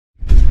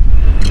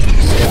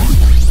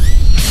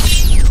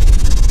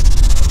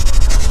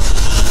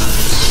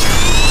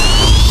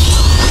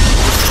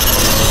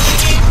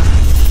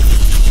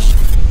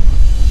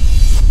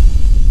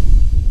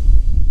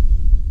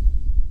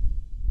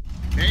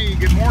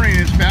morning,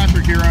 it's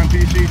Patrick here on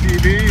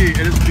PCTV.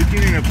 It is the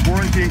beginning of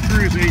Quarantine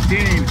Cruise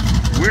 18.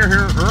 We're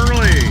here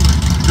early.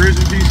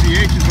 Cruising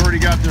PCH has already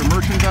got their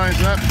merchandise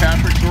up.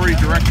 Patrick's already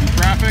directing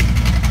traffic.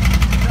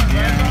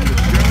 And the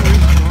show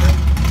is going.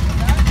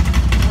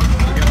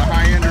 We got a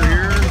high-ender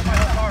here.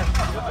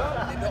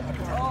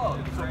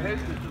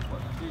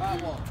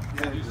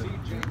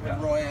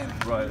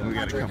 We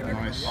got a couple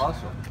nice.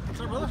 Awesome.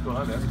 What's going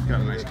on, man?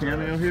 Got a nice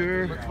cameo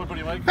here.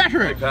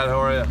 Patrick! Pat, how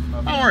are you?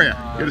 How are you?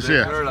 Good to see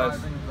you. Paradise.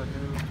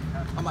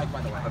 I'm Mike,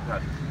 by the way. I'm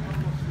Patrick.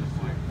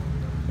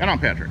 And I'm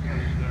Patrick.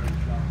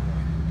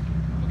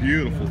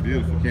 Beautiful,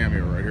 beautiful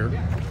cameo right here.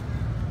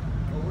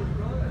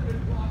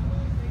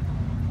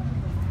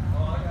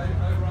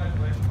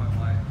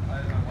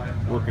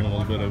 Working a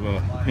little bit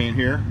of paint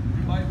here.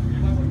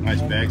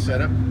 Nice bag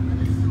setup. All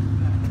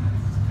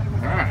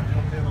right.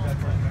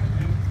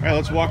 All right,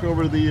 let's walk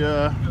over to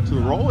the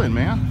roll-in,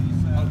 man.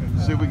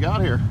 See what we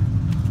got here.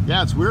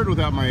 Yeah, it's weird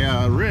without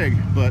my rig,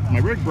 but my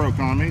rig broke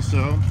on me,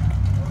 so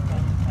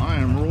I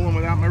am rolling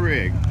without my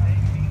rig.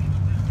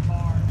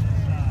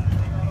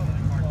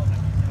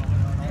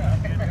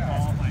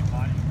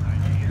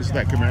 This is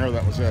that Camaro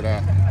that was at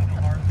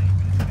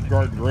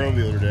Garden Grove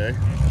the other day.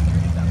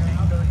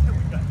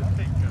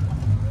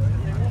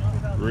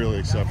 Really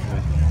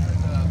exceptional.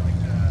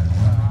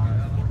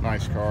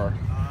 Nice car.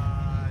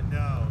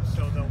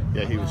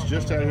 Yeah, he was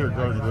just out here at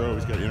Garden Grove.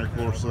 He's got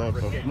intercooler stuff.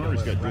 Remember,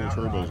 he's got dual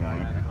turbos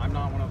on it. I'm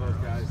not one of those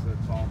guys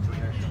that's all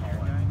traditional.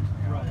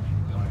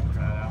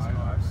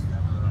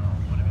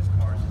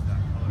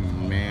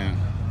 Man,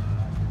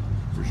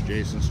 there's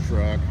Jason's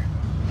truck.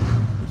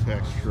 There's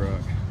Heck's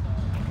truck.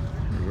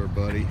 There's our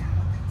buddy.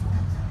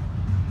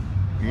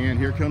 And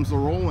here comes the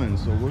roll-in.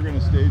 So we're going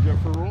to stage up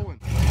for rolling.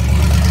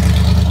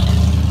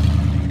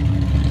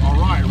 All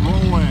right,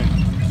 roll-in.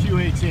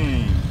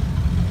 Q18.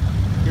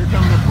 Here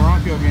comes the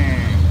Bronco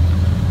gang.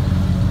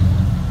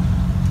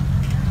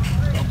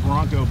 The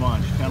Bronco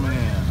bunch coming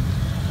in.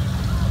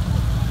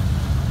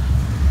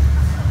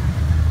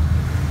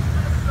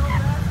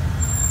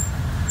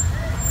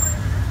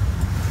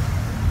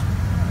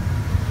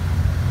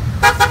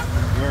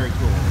 Very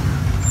cool.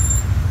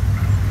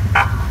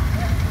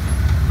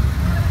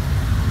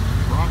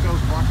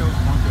 Broncos, Broncos,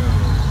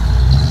 Broncos.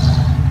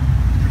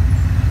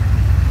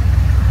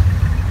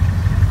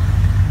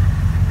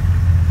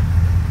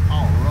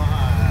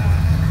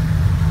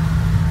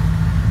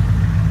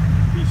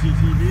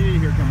 PCTV,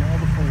 here come all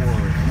the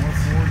Fords. More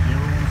Fords you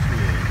ever want to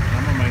see.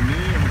 I'm on my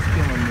knee and it's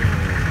killing me.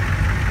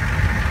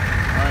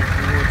 Alright,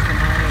 Fords, come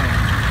on in.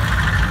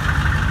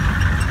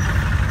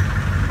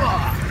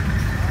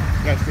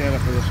 Gotta stand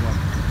up for this one.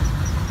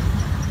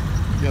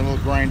 Get a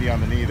little grindy on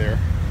the knee there.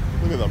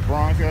 Look at the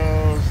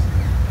Broncos.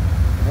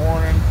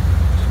 Morning.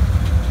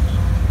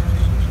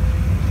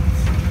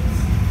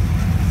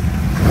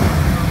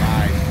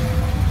 Nice.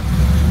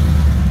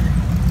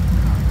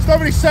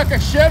 Somebody stuck a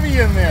Chevy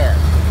in there.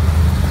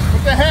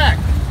 What the heck?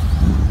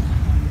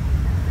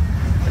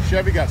 The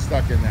Chevy got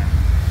stuck in there.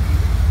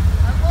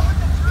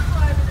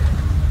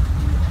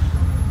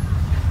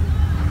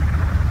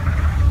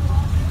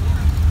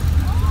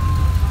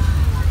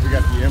 We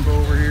got the Imbo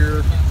over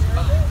here.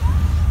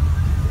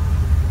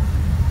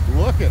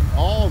 Look at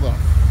all the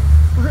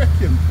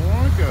frickin'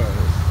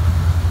 Broncos.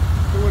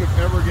 Who would have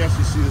ever guessed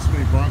to see this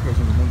many Broncos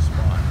in one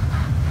spot?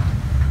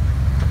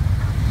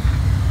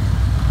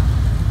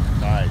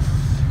 Nice.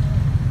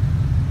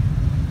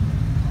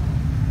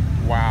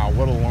 Wow,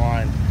 what a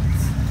line.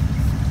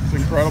 It's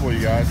incredible, you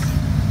guys.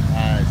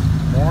 Nice.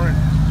 Morning.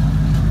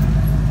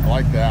 I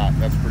like that.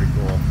 That's pretty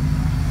cool.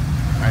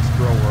 Nice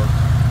grill work.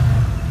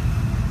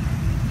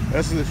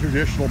 This is the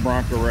traditional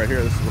Bronco right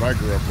here. This is what I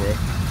grew up with.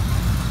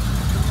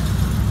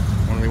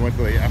 When we went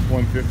to the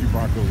F-150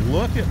 Bronco.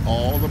 Look at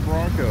all the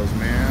Broncos,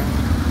 man.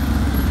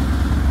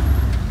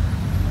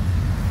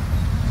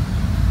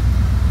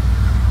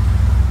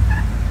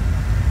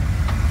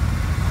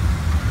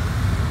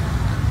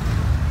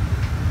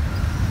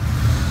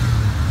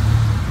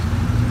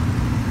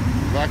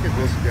 Look at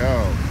this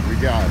go. We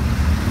got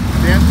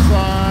tent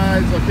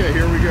sides. Okay,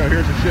 here we go.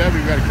 Here's a Chevy.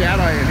 We've got a cat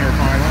eye in here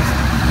finally.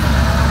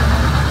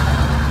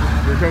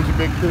 Here comes a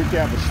big crew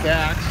cab of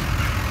stacks.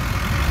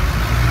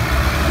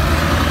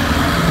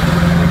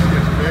 This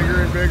gets bigger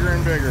and bigger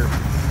and bigger.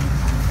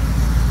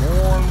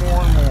 More and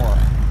more and more.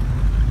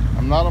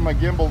 I'm not on my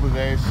gimbal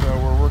today, so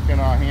we're working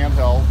on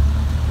handheld.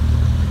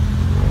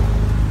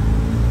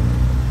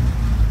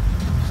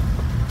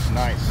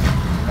 Nice,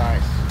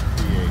 nice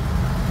V8.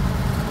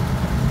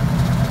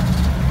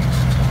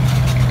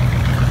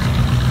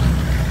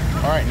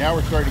 All right, now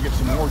we're starting to get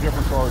some more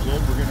different cars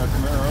in. We're getting our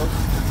Camaros.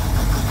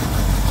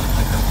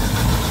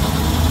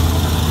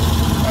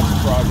 That's the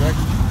project.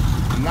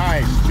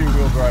 Nice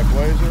two-wheel drive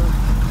Blazer.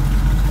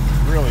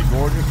 Really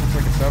gorgeous. Looks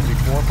like a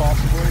 74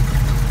 possibly.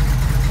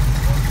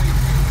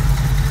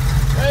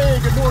 Hey,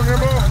 good morning,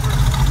 Imbo.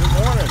 Good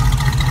morning.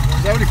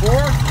 74?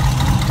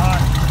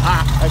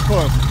 Ah, that's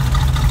close.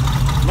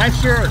 Nice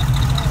shirt.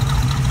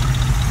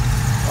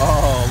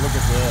 Oh, look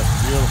at this.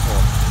 Beautiful.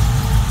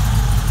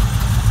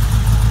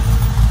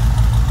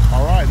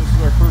 All right,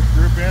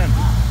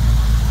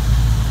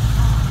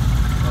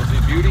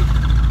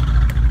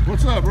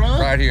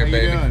 right here, How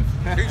baby. you doing?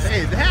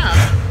 Hey, that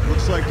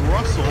looks like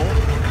Russell.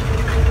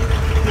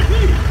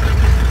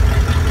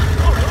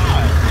 All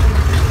right.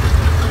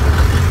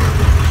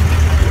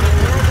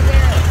 We're over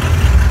there.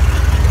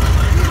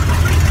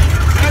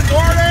 Good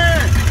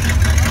morning.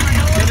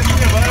 Good to see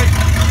you, buddy.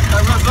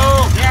 Hey,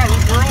 Russell. Yeah,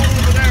 we're all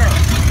over there.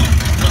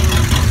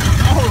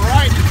 All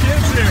right, the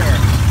kids here.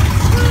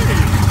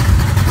 Sweet.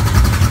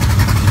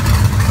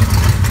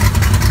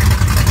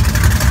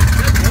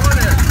 Good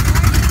morning.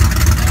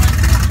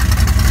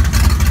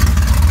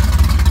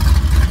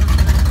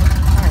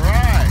 All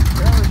right,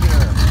 Trevor's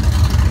here.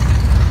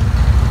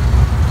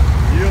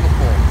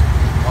 Beautiful.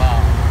 Wow.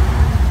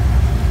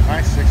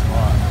 Nice 6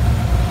 o'clock.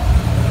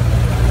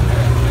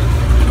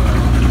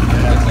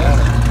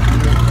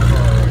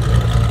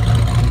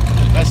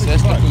 That's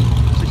 65.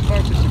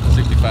 65,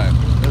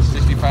 65.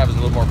 65 is a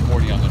little more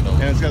 40 on the nose.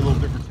 and it's got a little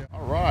different tail.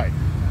 All right,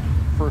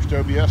 first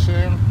OBS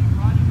in.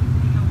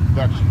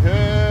 Induction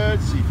hood,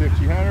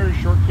 C1500,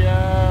 short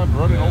cab,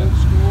 running old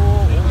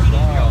school, old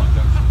style.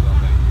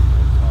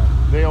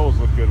 They always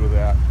look good with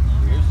that.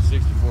 Here's the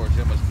 64. See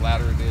how much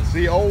flatter it is.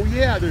 See, oh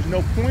yeah, there's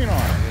no point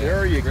on it.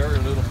 There you go. Very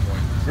little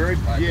point. Very,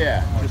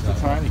 yeah, just a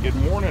tiny. Good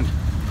morning.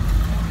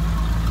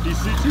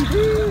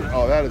 PCTV.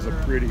 Oh, that is a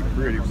pretty.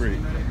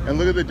 And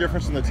look at the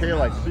difference in the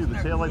taillights. See, the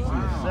taillights in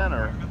the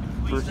center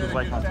versus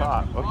like on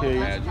top. Okay,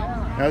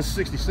 now this is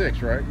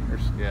 66, right?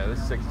 Yeah, this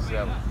is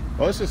 67.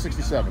 Oh, this is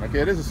 67.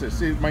 Okay, it is a 6.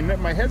 See,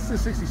 my head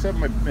says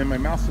 67 and my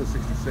mouth says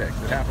 66.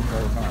 It happens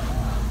all the time.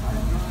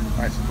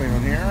 Nice and clean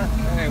one here.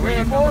 Hey,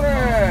 good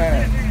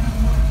morning.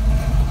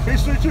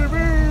 PCTV.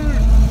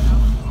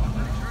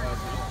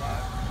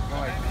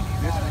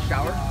 This is the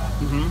shower.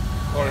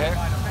 Go ahead.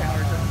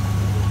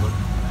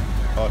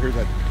 Oh, here's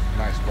that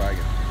nice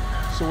wagon.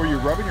 So were you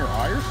rubbing your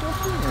eye or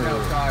something? Or?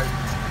 No, so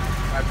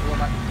I pulled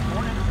my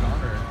morning. It's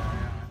on there.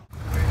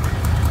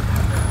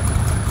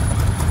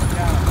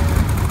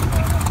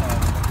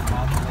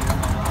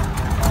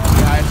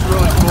 Yeah, it's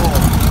really cool.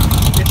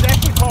 It's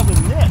actually called a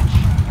niche.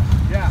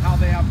 Yeah, how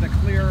they have the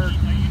clear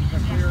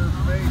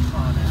face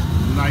on it.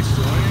 Nice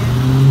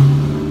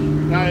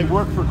swing. Now I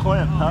work for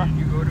Clint, huh?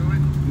 You go to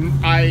it.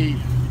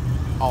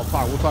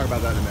 We'll talk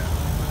about that in a minute.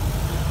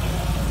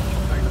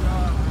 I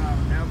saw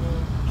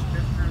Neville's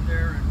picture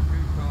there and I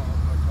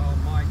saw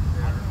Mike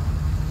there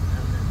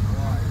and his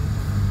wife.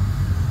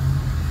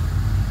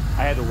 I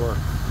had to work.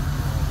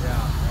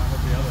 Yeah, that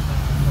was the other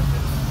thing. I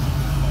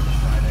put this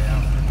Friday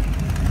out.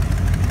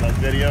 That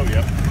video,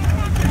 yep.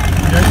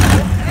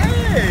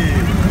 Hey!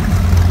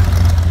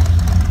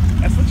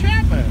 That's the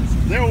Chapmans.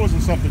 There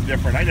wasn't something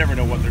different. I never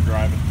know what they're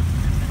driving.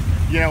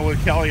 You know,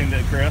 with Kelly and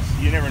Chris,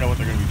 you never know what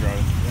they're going to be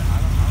driving. Yeah, I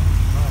don't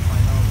know if I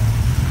know that.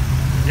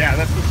 Yeah,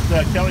 that's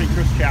just Kelly and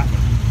Chris Chapman. I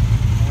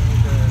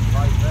need to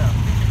invite them.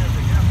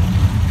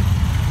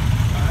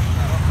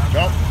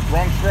 Nope,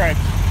 wrong stripes.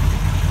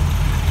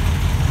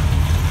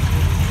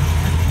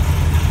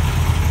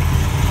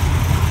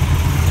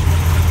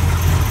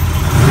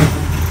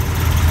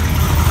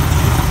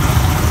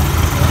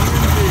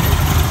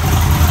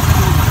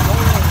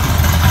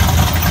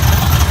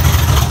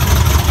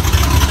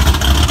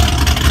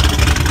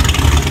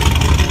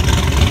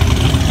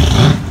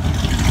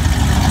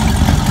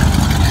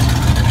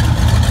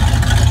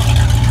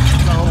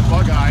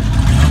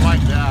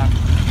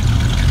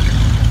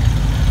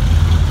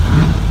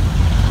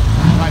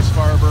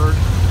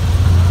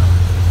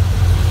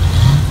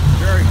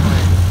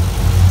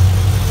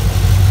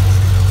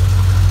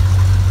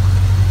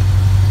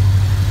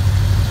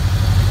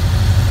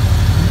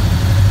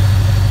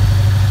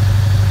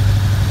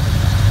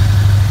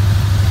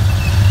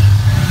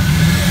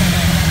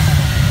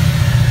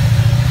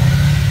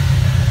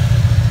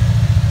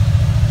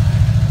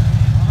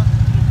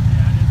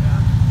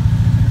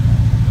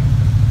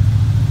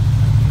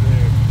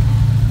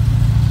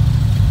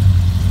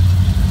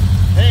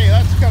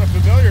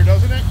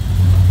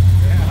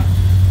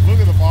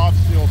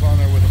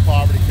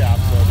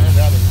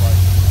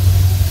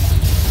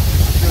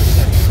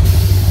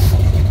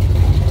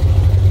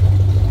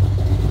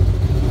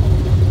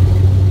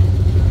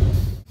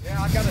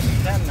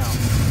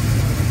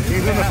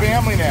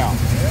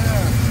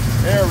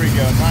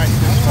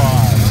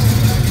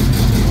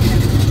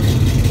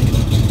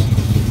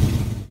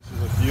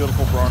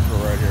 Beautiful Bronco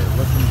right here,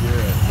 looking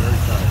good, very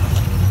tight.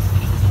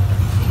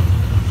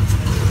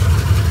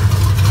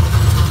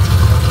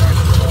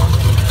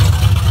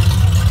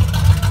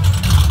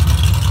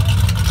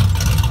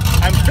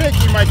 I'm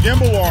picking my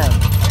gimbal arm.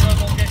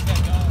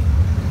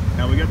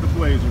 Now we got the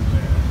Blazers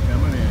there,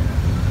 coming in.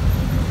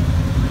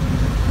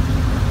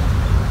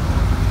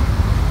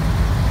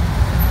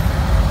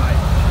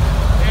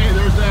 Hey,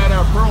 there's that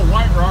pearl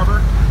white,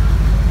 Robert.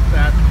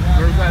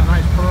 There's that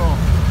nice pearl.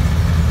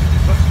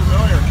 Looks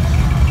familiar.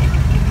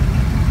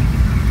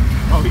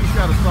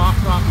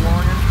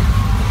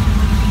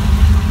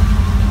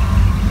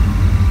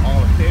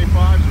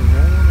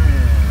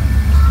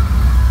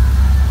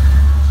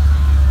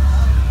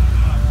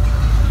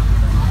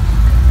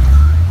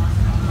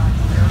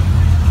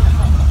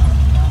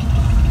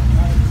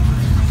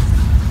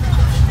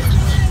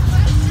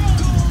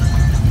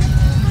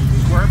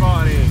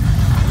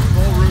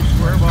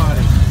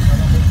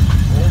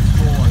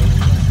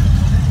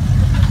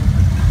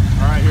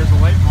 a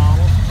late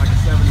model, like a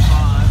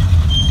 75.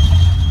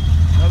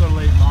 Another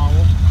late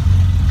model,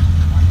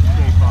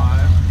 K5.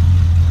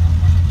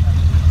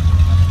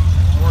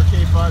 More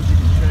K5s you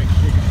can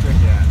take a trick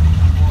at.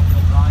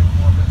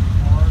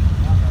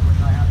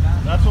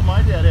 That's what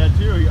my dad had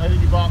too. I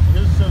think he bought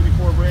his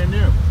 74 brand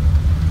new.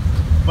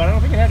 But I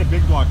don't think it had a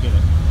big block in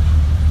it.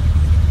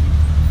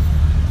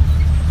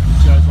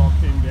 These guys all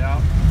came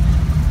out.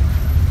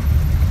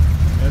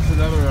 That's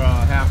another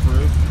half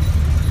roof.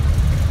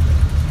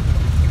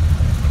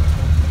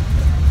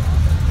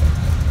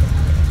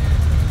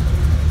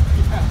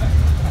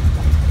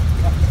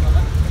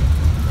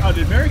 Oh,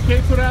 did Mary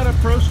Kay put out a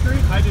Pro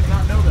Street? I did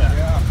not know that.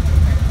 Yeah.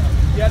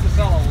 You had to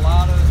sell a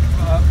lot of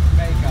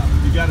makeup.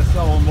 You got to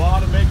sell a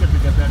lot of makeup to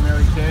get that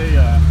Mary Kay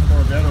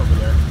Corvette over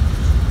there.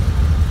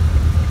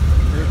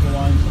 Here's the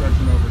line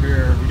stretching over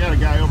here. We got a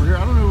guy over here.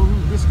 I don't know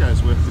who this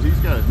guy's with, but he's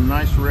got a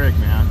nice rig,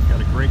 man. He's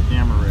got a great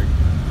camera rig.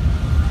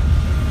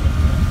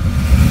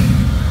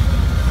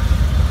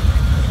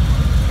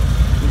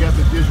 We got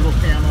the digital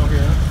camo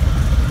here.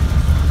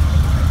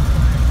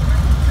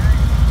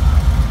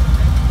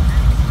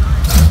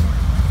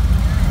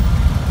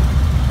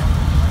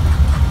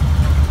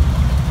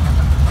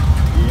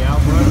 Yeah,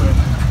 brother.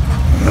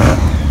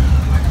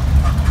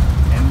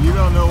 And you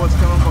don't know what's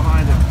coming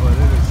behind it, but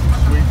it is some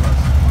sweetness.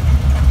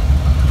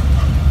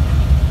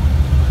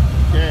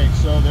 Okay,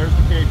 so there's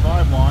the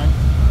K5 line.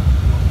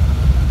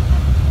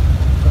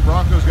 The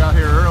Broncos got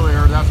here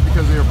earlier. That's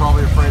because they were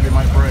probably afraid they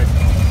might break.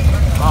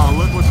 Oh,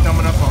 look what's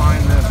coming up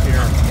behind this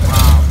here.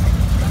 Wow.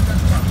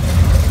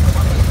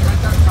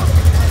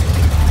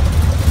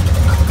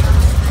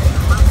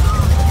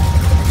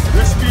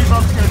 This speed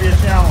bump's going to be a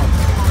challenge.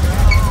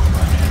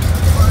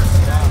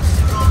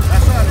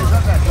 That's not, is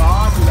that that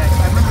Dodge or that?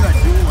 I remember that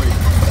Dually.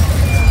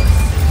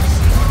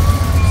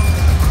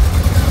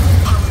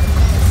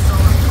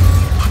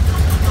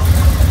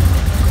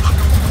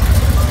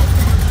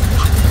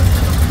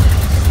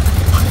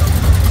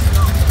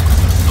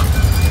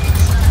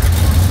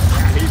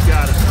 He's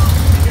got it.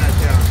 He got it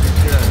down. He's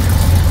good.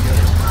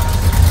 Good.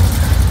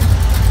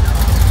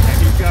 And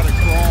he's got to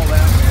crawl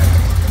that man.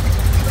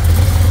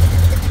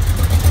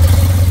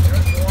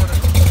 Good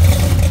morning.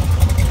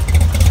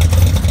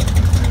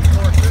 And of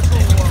course, this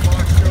little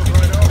box goes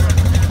right over.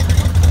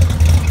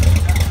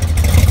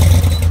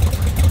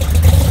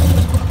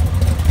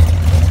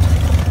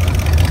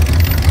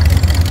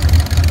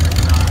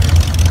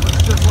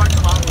 Looks just like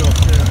Hot Wheels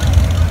too.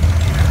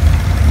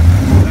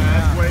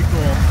 That's way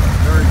cool.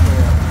 Very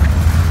cool.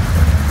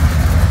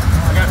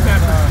 I got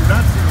Patrick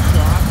nuts in the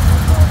shop.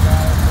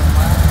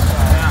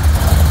 Yeah.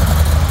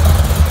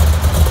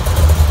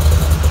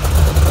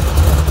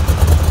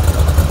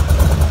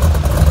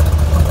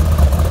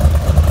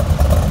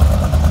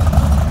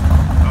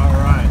 All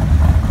right.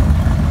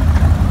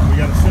 We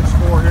got a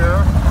 6.4 here.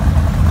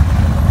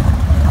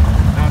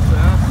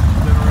 SS.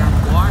 Been around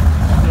the block.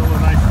 Still a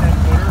nice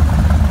 10-footer.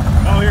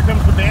 Oh, here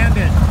comes the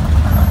Bandit.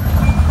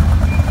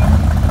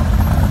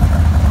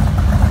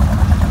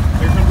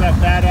 Here comes that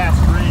badass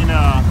green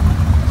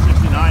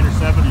 69 or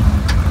 70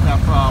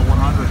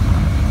 F100.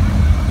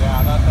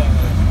 Yeah, that thing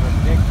is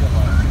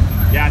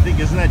ridiculous. Yeah, I think,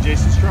 isn't that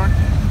Jason's truck?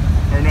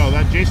 Or no,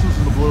 that Jason's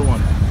is the blue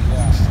one.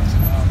 Yeah.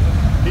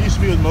 He used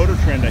to be with Motor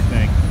Trend, I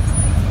think.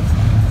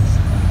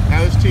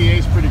 Now this TA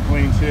is pretty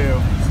clean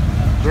too.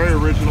 Very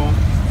original.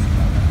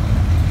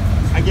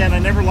 Again, I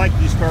never liked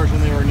these cars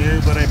when they were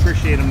new, but I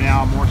appreciate them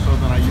now more so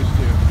than I used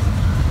to.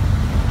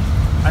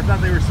 I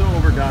thought they were so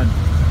overdone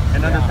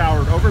and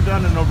underpowered.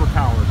 Overdone and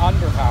overpowered.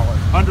 Underpowered.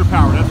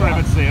 Underpowered, that's what I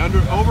meant to say.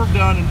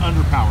 Overdone and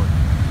underpowered.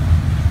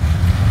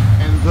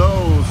 And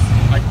those,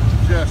 I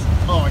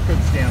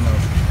couldn't stand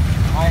those.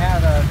 I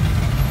had a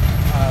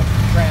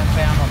Trans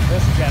Am of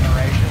this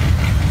generation.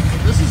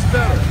 This is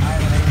better. I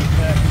had an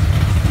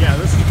 86. Yeah,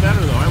 this is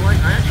better though. I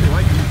actually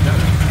like these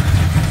better.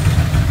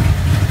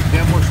 They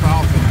have more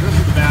style to them. This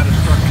is the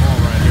baddest truck of all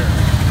right here.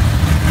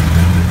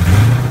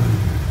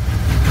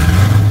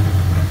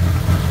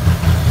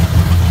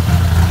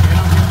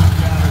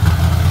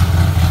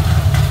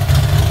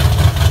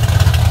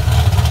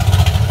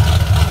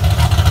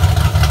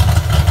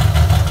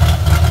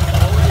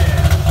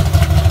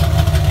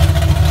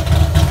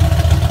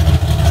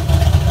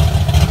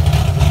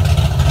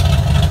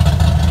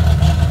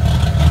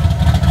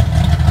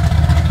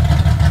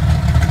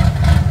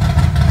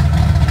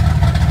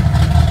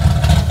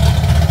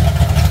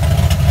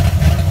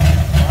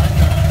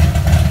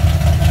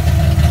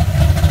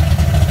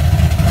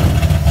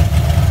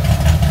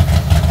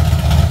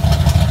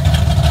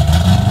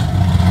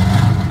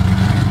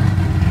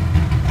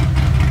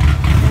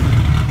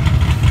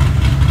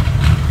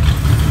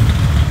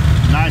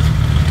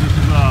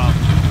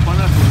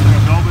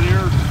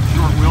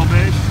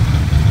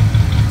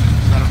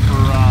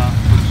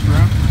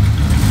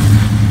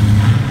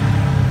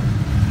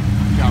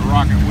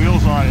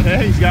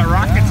 Hey, he's got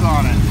rockets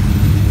on it.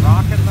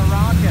 Rocking the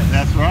rocket.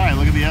 That's right.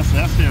 Look at the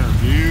SS here.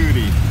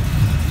 Beauty.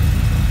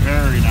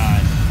 Very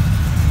nice.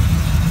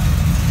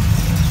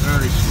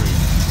 Very sweet.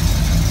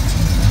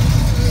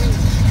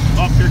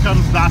 Oh, here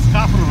comes Das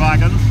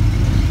Kofferwagen.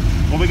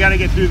 Well, we got to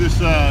get through this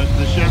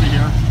the Chevy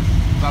here.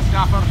 Das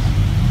Koffer.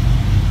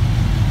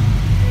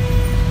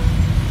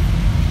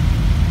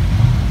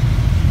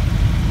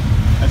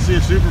 I see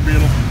a Super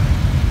Beetle.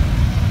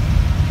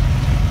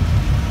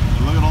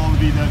 And look at all the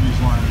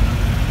VWs lining up.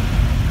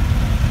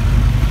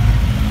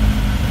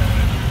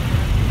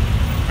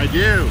 I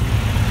do.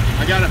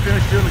 I got to finish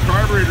doing the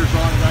carburetors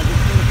on it. I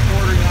just finished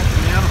ordering out the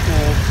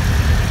manifolds,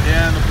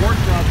 and the port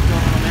shop's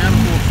done on the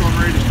manifolds, so I'm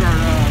ready to start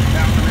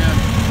tapping them in.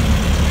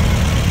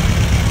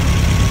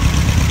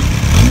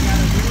 I got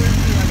a new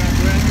engine. I got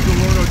brand new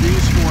Delono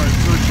D's for it,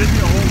 so it should be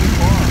a whole new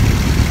car.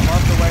 I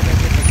love the way they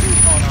did the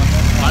two-tone on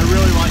this one. I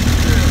really like it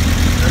too.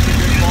 There's a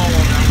good ball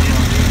on that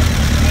one.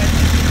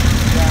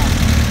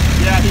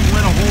 Yeah, he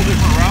went a whole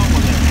different route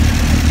with it.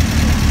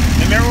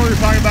 And remember we were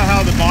talking about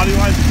how the body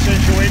lines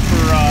accentuate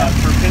for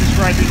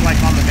pinstriping,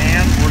 like on the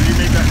van, where you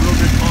made that real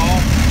good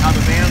call, how the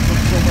vans look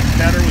so much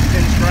better with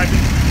pinstriping.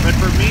 But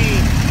for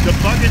me, the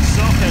bug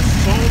itself has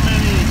so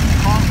many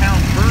compound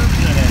curves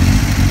in it.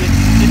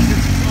 It's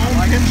its own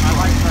pinstripe. I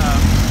like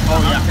the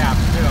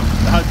hubcaps too.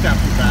 The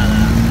hubcaps are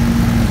badass.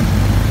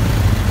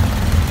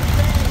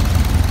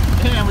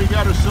 And we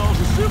got ourselves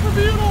a Super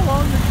Beetle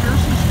on the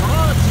Pearson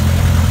struts.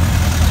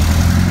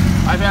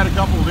 I've had a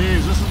couple of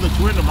these. This is the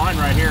twin of mine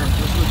right here.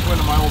 This is the twin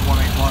of my old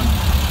 181. I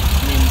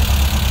mean,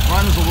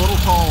 mine is a little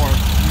taller,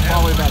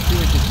 probably about 2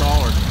 inches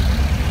taller.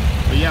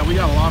 But yeah, we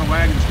got a lot of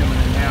wagons coming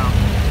in now.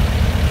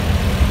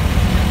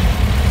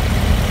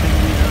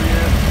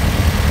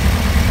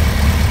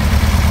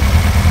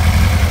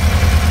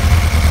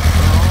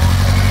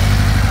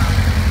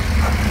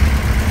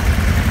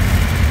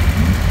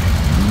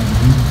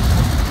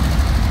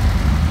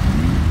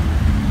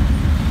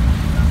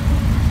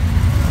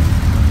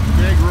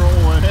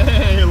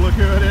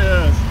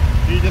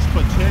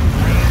 Put 10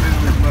 grand into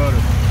this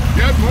motor.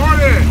 Good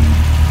morning!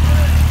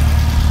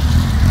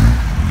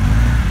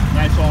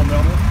 Nice all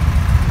metal.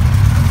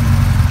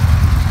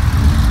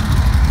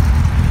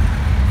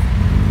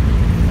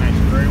 Nice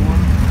gray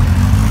one.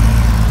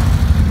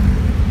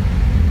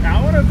 Now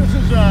I wonder if this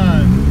is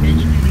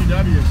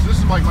HPVWs. This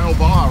is like my old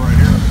Baja right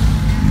here.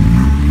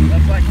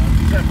 That's like,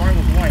 that mine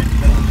was white,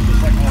 but it was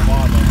just like my old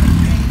Baja though.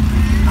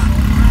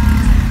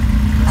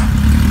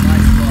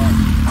 Nice truck.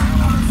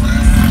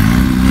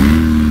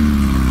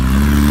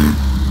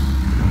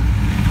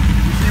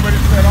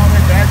 That all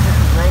my bags are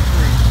for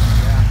groceries.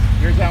 Yeah.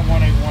 Here's that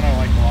 181 I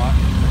like a lot.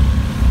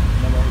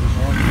 Another this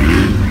one.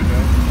 Pretty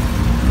good.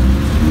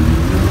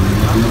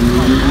 That looks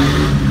like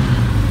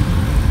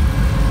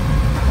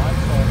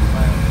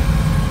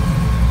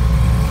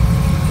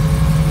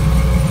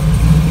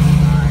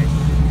nice.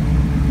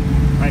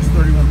 Nice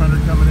 3100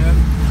 coming in.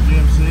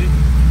 GMC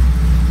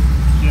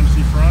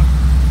front.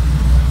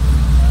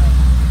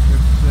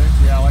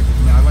 56. Yeah, I like it.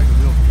 I like the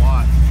wheels a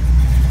lot.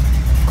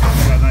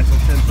 Got a nice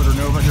little 10-footer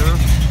Nova here.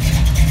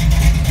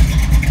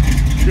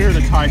 Here are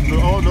the Typhoon.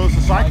 Oh, those are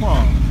the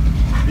Cyclone.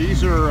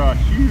 These are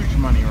huge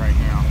money right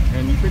now,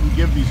 and you couldn't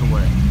give these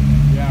away.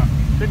 Yeah,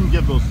 could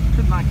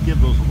not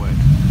give those away,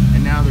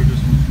 and now they're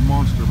just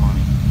monster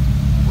money.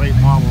 Late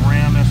model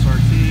Ram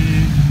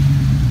SRT.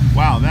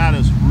 Wow, that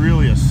is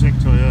really a sick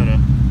Toyota.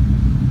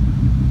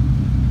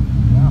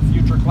 Yeah,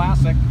 future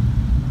classic.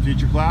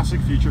 Future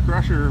classic, future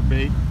crusher,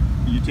 babe.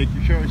 You take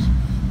your choice.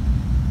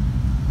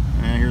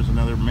 And here's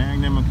another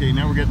Magnum. Okay,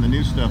 now we're getting the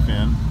new stuff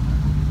in.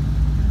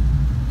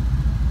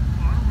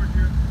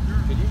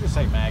 Did you just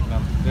say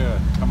Magnum?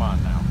 Dude, come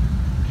on now.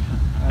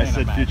 I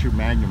said future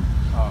Magnum.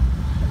 Oh.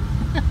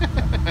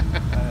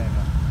 That ain't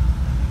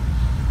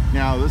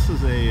now this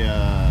is a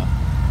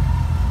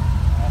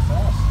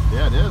SS.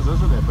 Yeah, it is,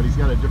 isn't it? But he's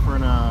got a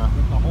different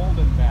with the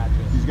Holden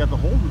badges. He's got the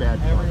Holden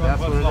badge. Everyone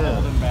That's puts what it the is.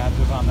 Holden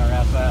badges on their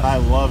SS. I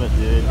love it,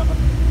 dude.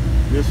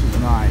 This is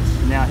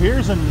nice. Now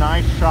here's a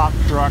nice shop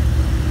truck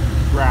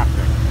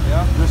graphic.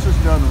 Yeah. This is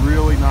done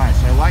really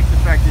nice. I like the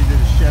fact they did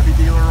a Chevy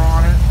dealer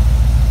on it.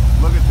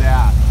 Look at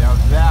that. Now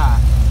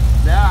that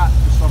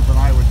is something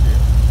I would do.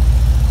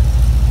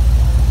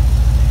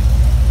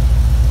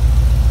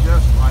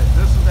 Just like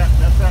that's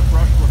that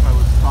brush look I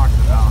was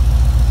talking about.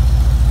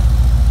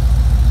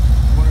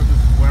 I wonder if this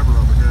is Weber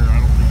over here.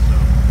 I don't think so.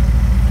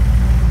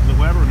 Is it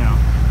Weber now?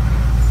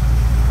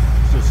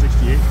 It's a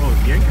 68. Oh,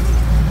 it's Yankee.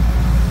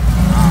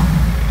 Wow.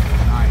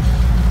 Nice.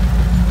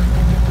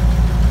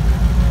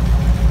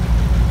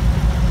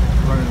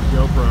 Running a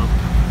GoPro.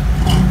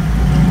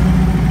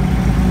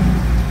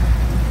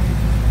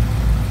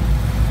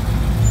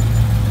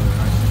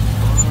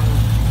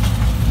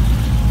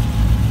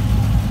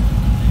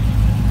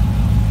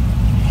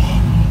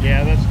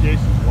 Yeah, that's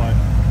Jason's wife.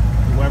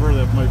 Weber,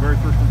 my very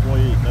first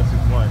employee, that's his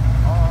wife.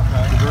 Oh,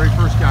 okay. The very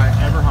first guy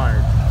ever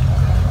hired.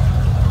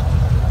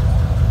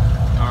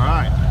 All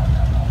right.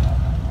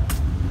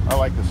 I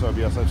like this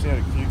OBS. I've seen it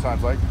a few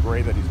times. I like the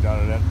gray that he's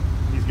done it in.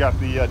 He's got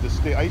the I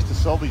used to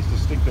sell these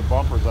distinctive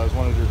bumpers. I was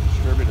one of their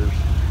distributors,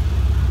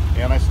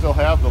 and I still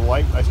have the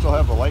light. I still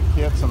have the light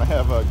kits, and I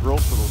have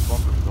grills for those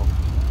bumpers still.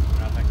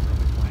 Nothing's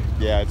really clean.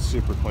 Yeah, it's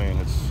super clean.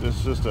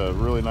 It's just a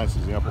really nice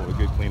example of a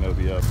good clean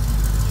OBS.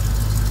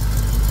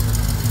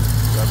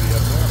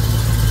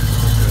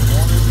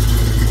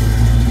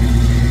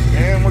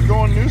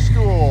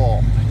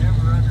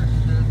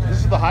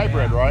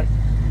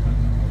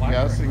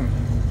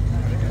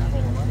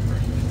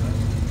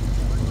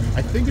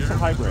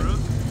 hybrid?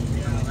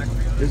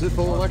 Is it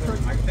full electric?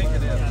 I think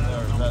it is. Is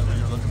that what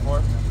you're looking for?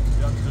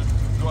 Yeah, just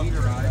go up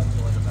your ride.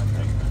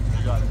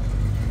 You got it.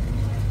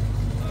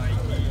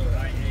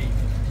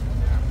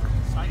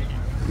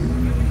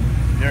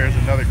 There's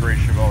another great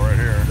Chevelle right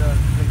here. The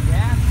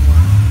gas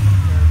one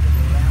compared to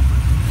the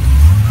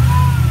Lamborghini.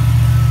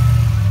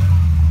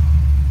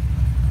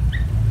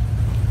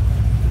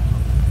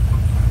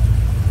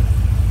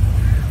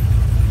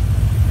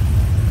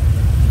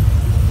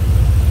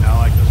 I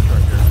like this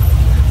truck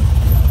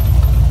here.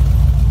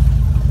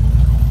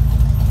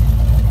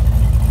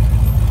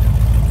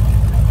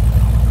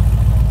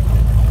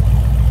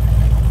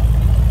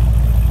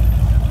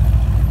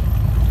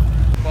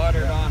 Bought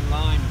it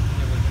online.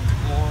 It was in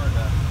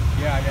Florida.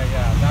 Yeah.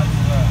 That's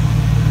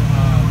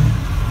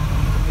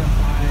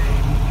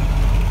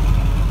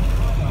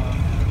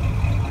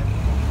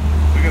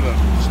Look at the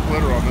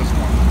splitter on this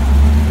one.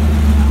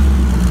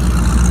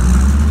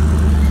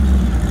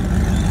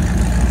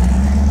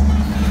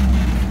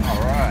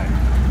 All right.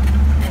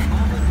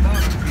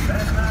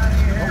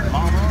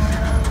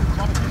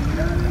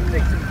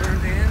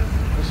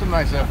 There's some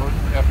nice effort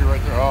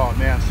right there. Oh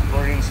man,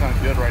 burning sounds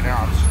good right now.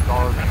 I'm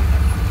starving.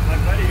 My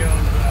buddy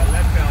owns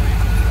Lead Valley.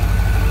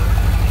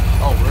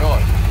 Oh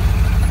really?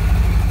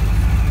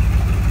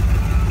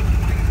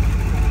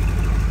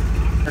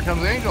 Here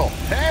comes Angel.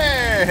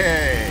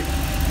 Hey!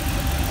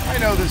 I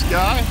know this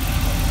guy.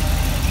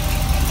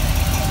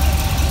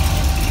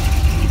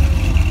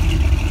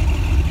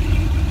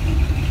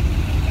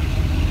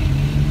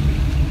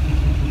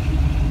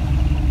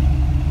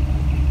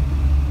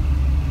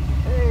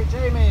 Hey,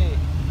 Jamie.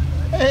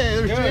 Hey,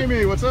 there's Good.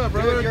 Jamie. What's up,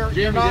 brother? Dude, you're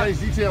Jamie, not- Daddy's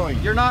detailing.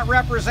 You're not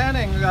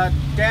representing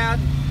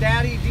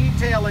Daddy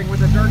Detailing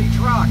with a dirty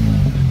truck.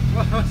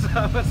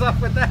 What's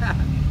up with that?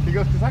 He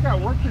goes, because I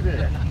got work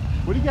today.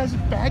 What are you guys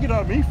bagging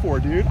on me for,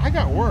 dude? I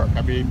got work.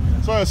 I mean,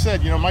 so I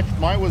said, you know,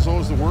 mine was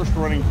always the worst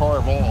running car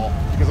of all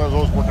because I was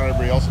always working on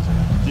everybody else's.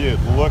 Dude,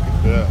 look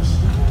at this.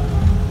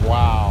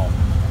 Wow.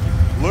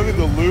 Look at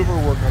the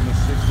louver work on the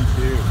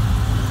 62.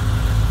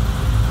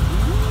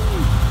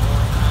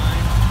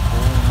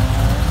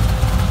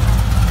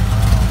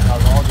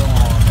 How's it all going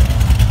on,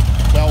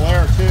 man? Bel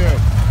Air, too.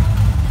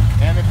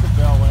 And it's a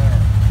Bel Air.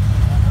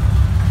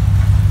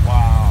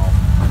 Wow.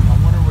 I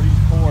wonder what he's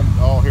pulling.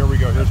 Oh, here we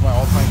go. Here's my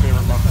all-time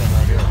favorite Mustang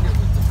right here.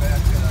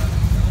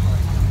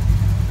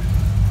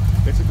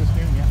 It's a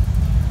Biscayne, yeah.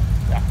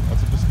 Yeah,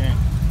 that's a Biscayne.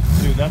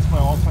 Dude, that's my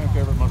all-time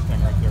favorite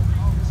Mustang right there.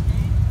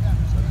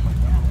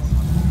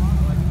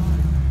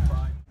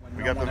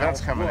 We got the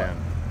vents coming in.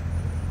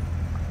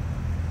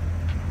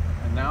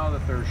 And now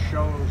that there's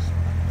shows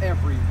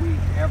every week,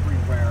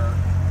 everywhere,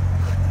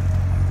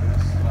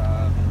 this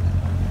the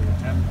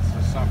attendance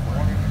is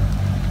suffering.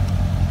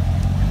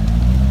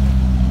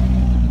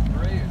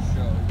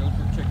 Those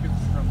were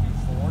tickets from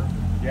before.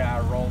 Yeah, I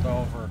rolled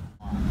over.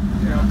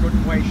 You know,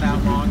 couldn't wait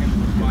that long, and it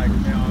was like,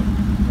 you know,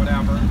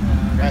 whatever.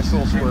 Nice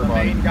little square The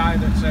body. main guy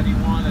that said he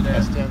wanted it.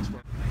 S10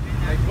 square.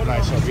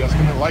 Nice up. You guys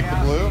gonna like the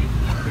blue?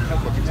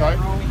 Looking tight.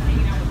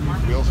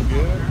 Wheels are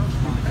good.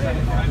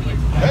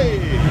 Hey!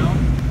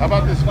 How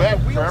about this vet,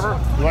 Trevor?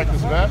 You like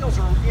this vet? The wheels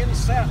are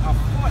inset a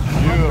foot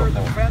under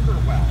the fender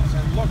wells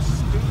and looks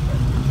stupid.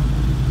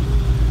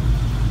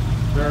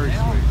 Very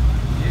Well, sweet.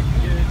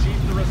 You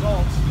achieve the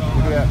results. So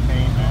Look at that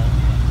paint, man.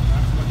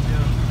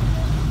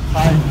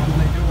 that's what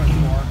they do it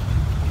for.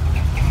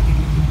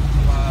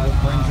 It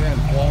brings in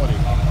quality.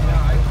 Yeah,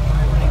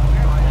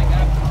 I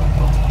got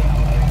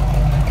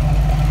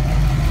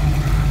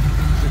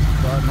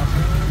 65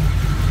 Mustang.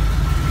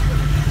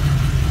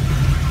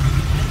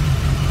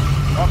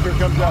 Up here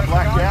comes that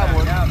black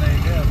Javelin. Yeah, they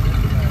did.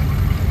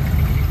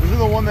 This is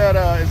the one that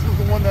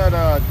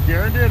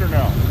Darren did or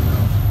no?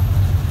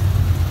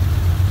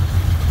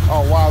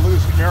 Oh wow, look at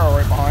this Camaro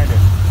right behind it.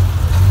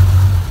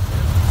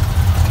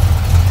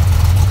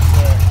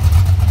 Sick.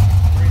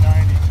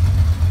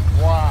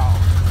 390. Wow.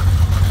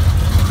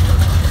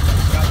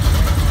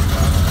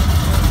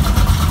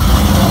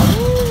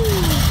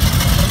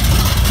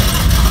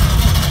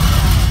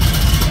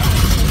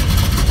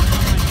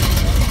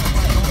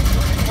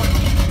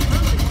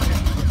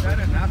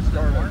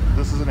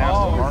 This is an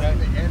Aston Martin.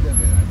 The end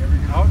of it.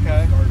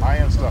 Okay.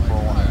 High-end stuff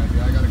rolling.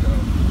 Yeah, I gotta go.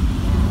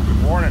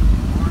 Good morning.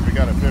 We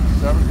got a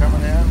 57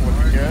 coming in.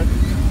 Looking good.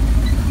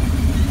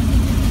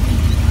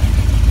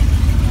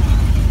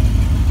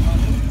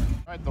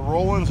 All right, the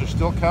roll-ins are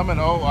still coming.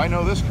 Oh, I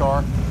know this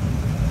car.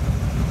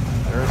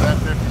 There's that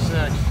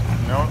 56.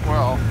 Know it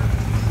well.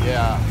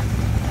 Yeah.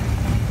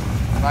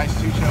 Nice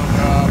two-tone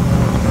job.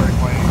 Looks very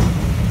clean.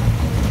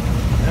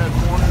 Good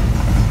morning.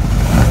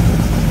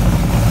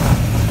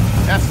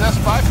 SS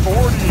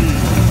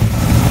 540.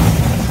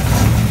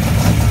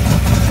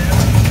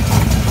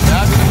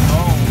 That's the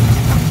bone.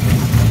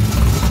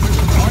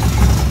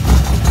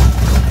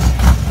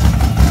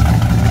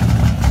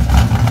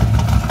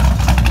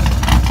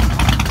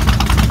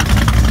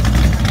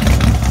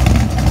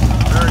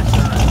 Very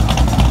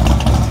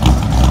serious.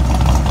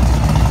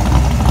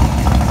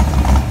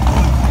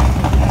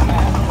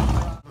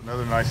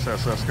 Another nice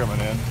SS coming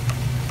in.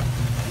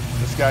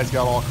 This guy's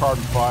got all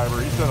carbon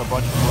fiber. He's done a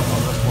bunch of work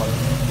on this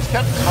one. He's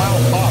kept the final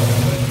top.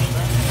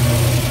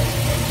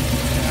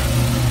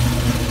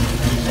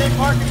 Hey,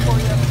 parking for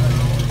you.